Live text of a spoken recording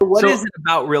what is it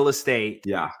about real estate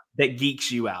Yeah. that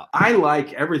geeks you out? I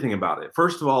like everything about it.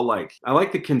 First of all, I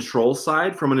like the control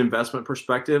side from an investment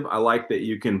perspective. I like that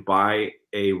you can buy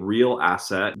a real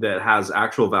asset that has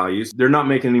actual values. They're not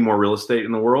making any more real estate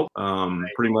in the world.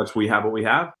 Pretty much we have what we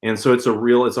have. And so it's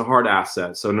a hard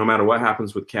asset. So no matter what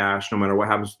happens with cash, no matter what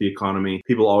happens with the economy,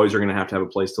 people always are going to have a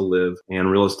place to live, and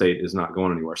real estate is not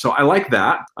going anywhere. So I like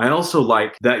that. I also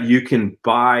like that you can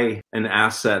buy an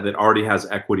asset that already has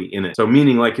equity in it. So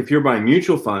meaning like if you're buying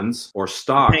mutual funds or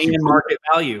stocks, paying market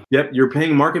value. Yep, you're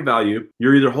paying market value.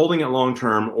 You're either holding it long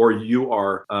term or you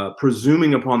are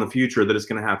presuming upon the future that it's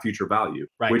going to have future value,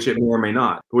 right, which it may or may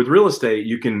not. But with real estate,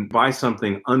 you can buy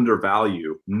something under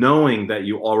value, knowing that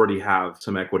you already have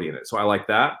some equity in it. So I like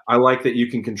that. I like that you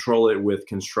can control it with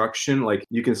construction. Like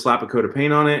you can slap a coat of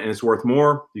paint on it and it's worth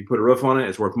more. You put a roof on it,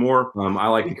 it's worth more. I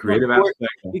like the creative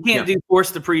aspect. You can't do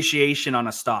forced appreciation on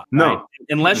a stock. No. Right?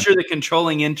 Unless you're the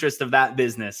controlling interest of that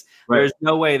business. Right. There's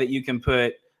no way that you can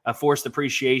put a forced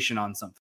appreciation on something.